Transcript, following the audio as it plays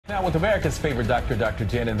Now with America's favorite doctor, Dr.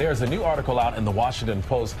 Jen, and there's a new article out in the Washington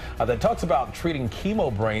Post that talks about treating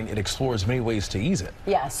chemo brain. It explores many ways to ease it.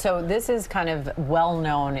 Yeah, so this is kind of well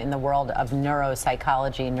known in the world of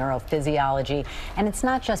neuropsychology, neurophysiology, and it's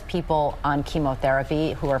not just people on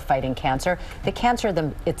chemotherapy who are fighting cancer. The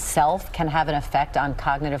cancer itself can have an effect on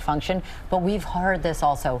cognitive function, but we've heard this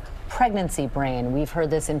also pregnancy brain. We've heard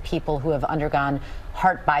this in people who have undergone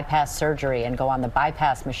heart bypass surgery and go on the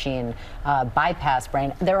bypass machine, bypass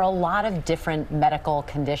brain. There are a lot of different medical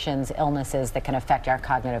conditions, illnesses that can affect our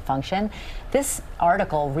cognitive function. This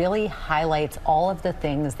article really highlights all of the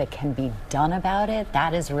things that can be done about it.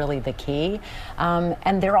 That is really the key.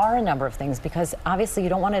 And there are a number of things, because obviously you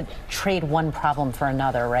don't want to trade one problem for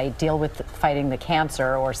another, right? Deal with fighting the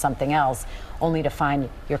cancer or something else, only to find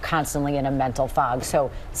you're constantly in a mental fog.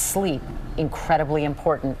 So sleep, incredibly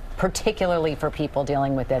important, particularly for people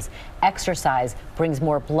dealing with this. Exercise brings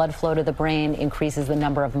more blood flow to the brain, increases the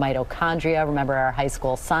number of mitochondria, remember our high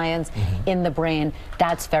school science, in the brain.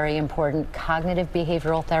 That's very important. Cognitive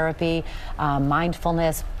behavioral therapy,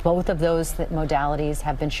 mindfulness, both of those modalities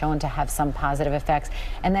have been shown to have some positive effects.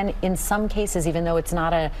 And then in some cases, even though it's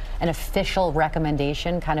not an official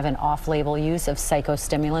recommendation, kind of an off-label use of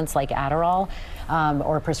psychostimulants like Adderall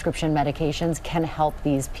or prescription medications can help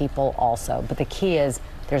these people also. But the key is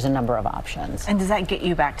there's a number of options. And does that get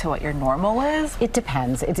you back to what your normal is? It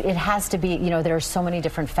depends. It has to be, you know, there are so many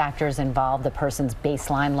different factors involved, the person's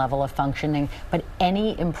baseline level of functioning, but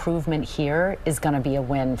any improvement here is going to be a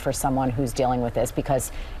win for someone who's dealing with this,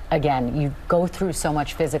 because again, you go through so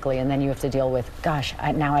much physically and then you have to deal with, gosh,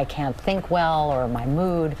 now I can't think well, or my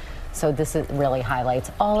mood. So this really highlights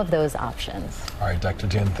all of those options. All right, Dr.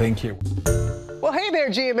 Jen, thank you. Well, hey there,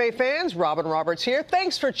 GMA fans. Robin Roberts here.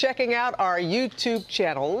 Thanks for checking out our YouTube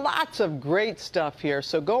channel. Lots of great stuff here.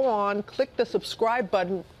 So go on, click the subscribe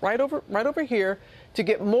button right over here to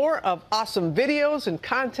get more of awesome videos and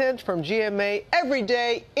content from GMA every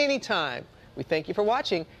day, anytime. We thank you for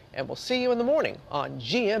watching, and we'll see you in the morning on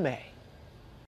GMA.